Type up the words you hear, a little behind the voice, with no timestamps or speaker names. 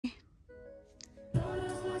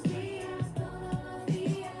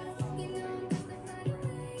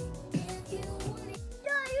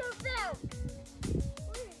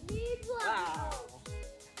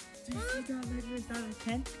God, Ledger is out of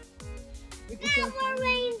 10. Power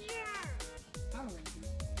Ranger! Power Ranger.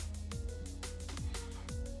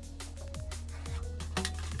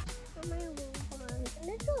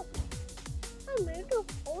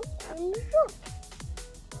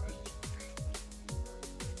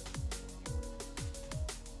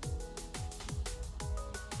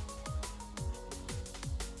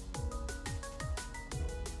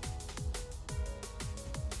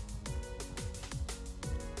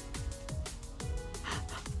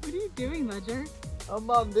 What are you doing, Ledger? Oh,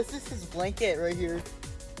 Mom, this is his blanket right here.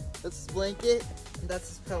 That's his blanket, and that's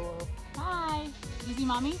his pillow. Hi. You see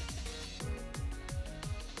Mommy?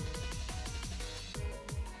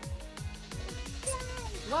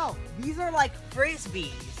 Wow, these are like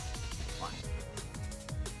frisbees.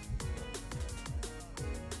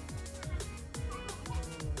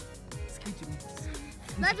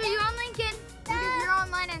 Ledger, you're on Lincoln. Because you're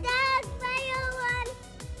on Lennon.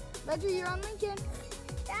 Ledger, you're on Lincoln.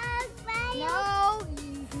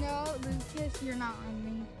 No, Lucas, you're not on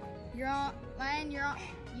me. You're on Lennon.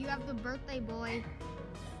 You have the birthday boy,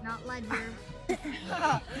 not Ledger. Epic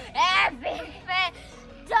fail!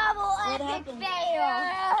 Double epic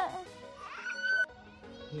fail!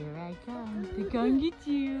 Here I come to come get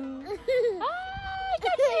you. Ah, I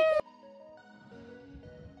got you.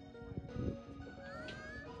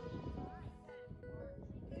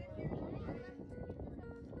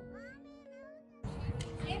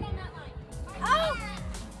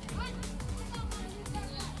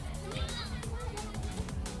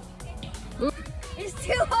 It's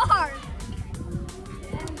too hard.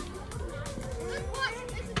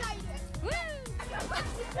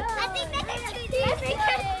 I think that they're too easy.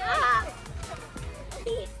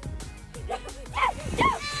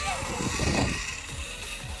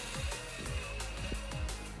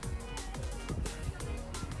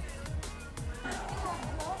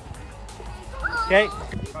 Okay.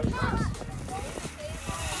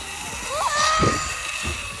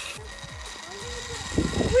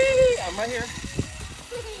 Whee! I'm right here.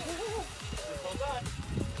 Hold on.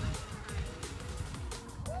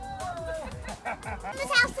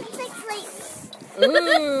 This house in 6 sleeps.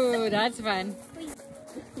 Ooh, that's fun.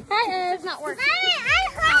 It's not working.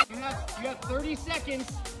 You have 30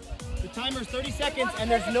 seconds. The timer's 30 seconds,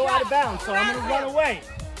 and there's no out of bounds, so I'm gonna run away.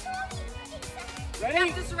 Ready? You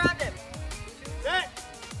have to surround him. Set.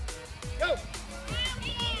 Go.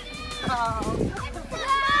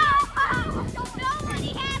 Nobody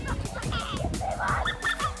has a plan.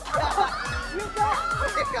 You got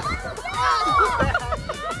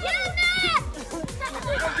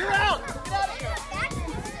You're out. Get out of here.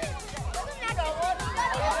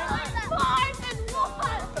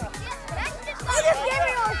 I just gave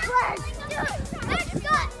you a flash. That's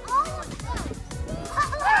got all of them.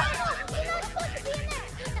 You're not supposed to be in there.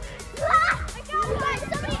 Somebody.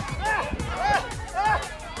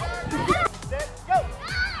 Set. Go.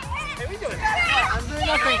 Hey, we doing? I'm doing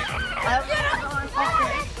nothing.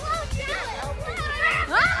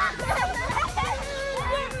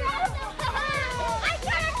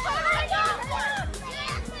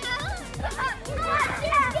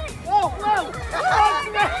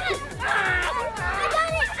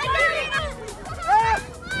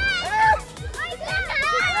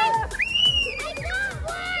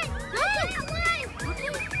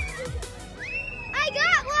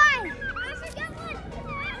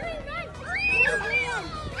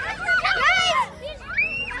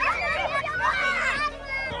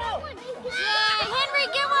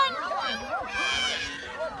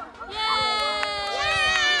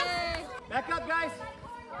 Back up, guys.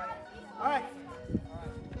 All right.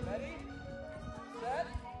 Ready, set,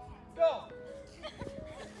 go.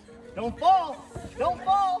 Don't fall. Don't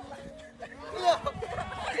fall. No.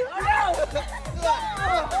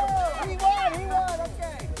 He won. He won.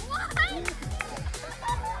 Okay. What?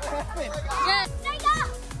 Good. Stay up.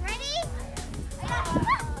 Ready?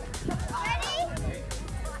 Ready?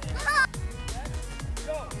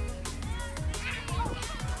 Go.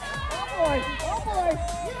 Oh boy. Oh boy.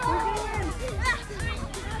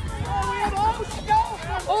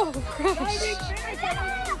 Oh, gosh.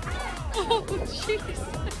 Oh, jeez.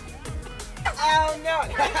 Oh, no.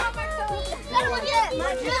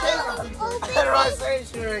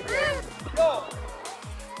 Go.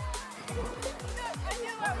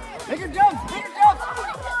 Bigger jumps. Bigger jumps.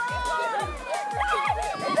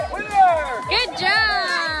 Winner. Good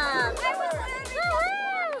job.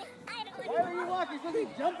 Why are you walking? You're supposed to be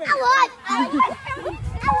jumping. I won.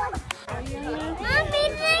 Mommy,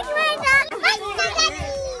 take my dog.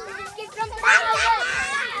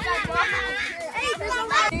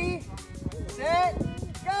 Ready, set,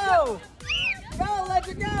 go. Go, let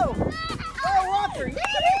it go.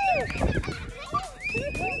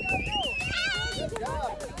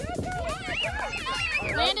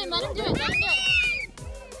 Landon, let him do it. Let him do it.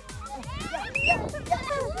 Yes!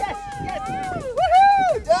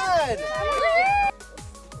 Woohoo! Done!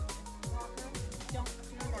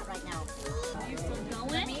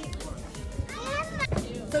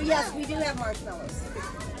 So yes, we do have marshmallows.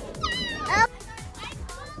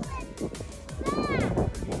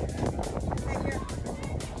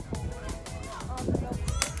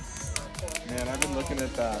 Man, I've been looking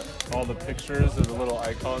at that, all the pictures of the little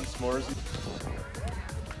icon s'mores.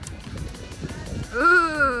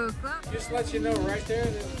 Ooh, Just to let you know, right there,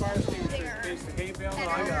 there's the fire extinguisher in case the hay bale.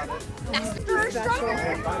 I got it. That's the first stronger.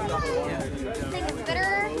 Things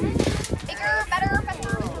better, bigger, better,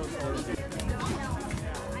 faster.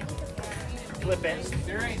 Flip it.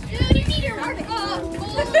 Dude, you need your mark off.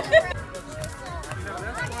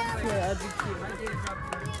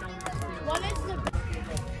 What is the?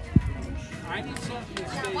 I need something to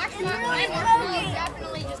stay. Watch me.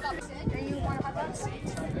 Definitely just got. Are you one of my bugs?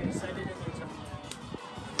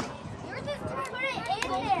 Yours is put it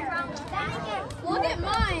in there. Look at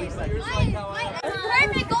mine. Mine.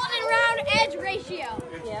 Perfect golden round edge ratio.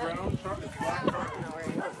 It's brown, it's black.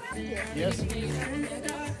 Yes?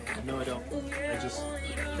 No, I don't. I just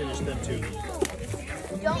finished them too.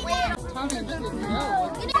 Don't wait. Tommy doesn't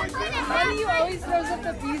know. Why do you always throws up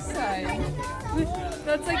the B side?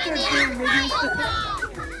 That's like their thing. Maybe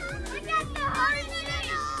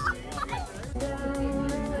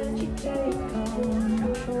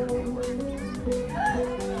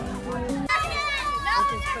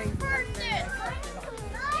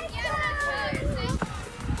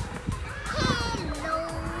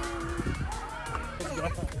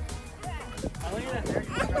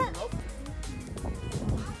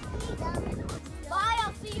Bye,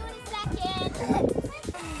 I'll see you in a second.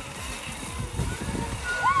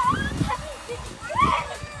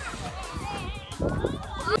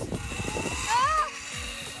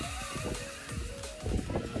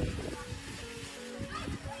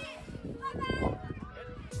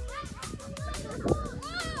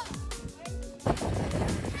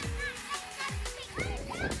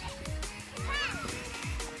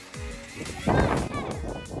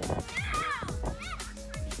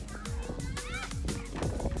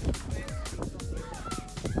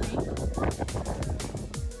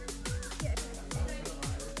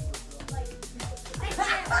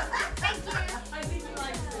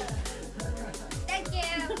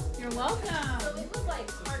 You're welcome.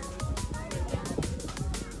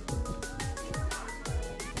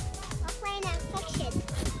 I'm playing a fiction.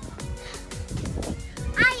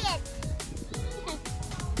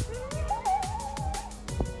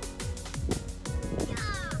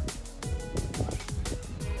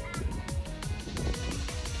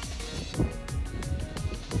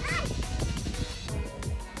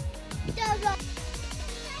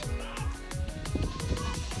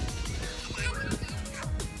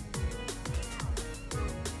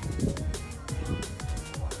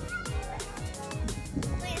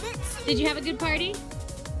 Did you have a good party?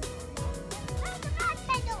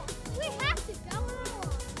 We have to go.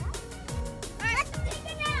 Alright, let's take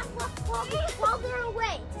a nap while they're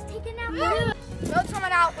away. Just take a nap. Notes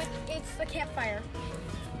coming out with it's the campfire.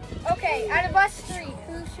 Okay, out of us three,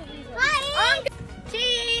 who should we go? Hi.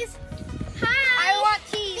 Cheese. Hi. I want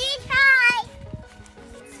cheese. Cheese, hi.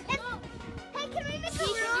 Hey, can we make a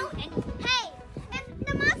room? Hey, if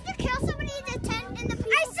the monster kills somebody in the tent and the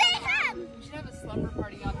people... I see him! We should have a slumber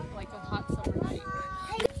party on like a hot summer night.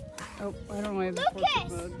 Oh, I don't know why I have the Lucas! portrait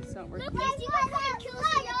mode. It's not working. Lucas, you guys want to kill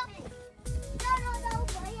somebody? No,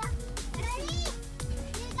 boy. Ready?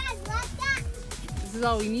 You guys like that? This is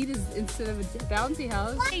all we need is instead of a bouncy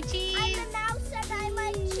house. Hey, cheese.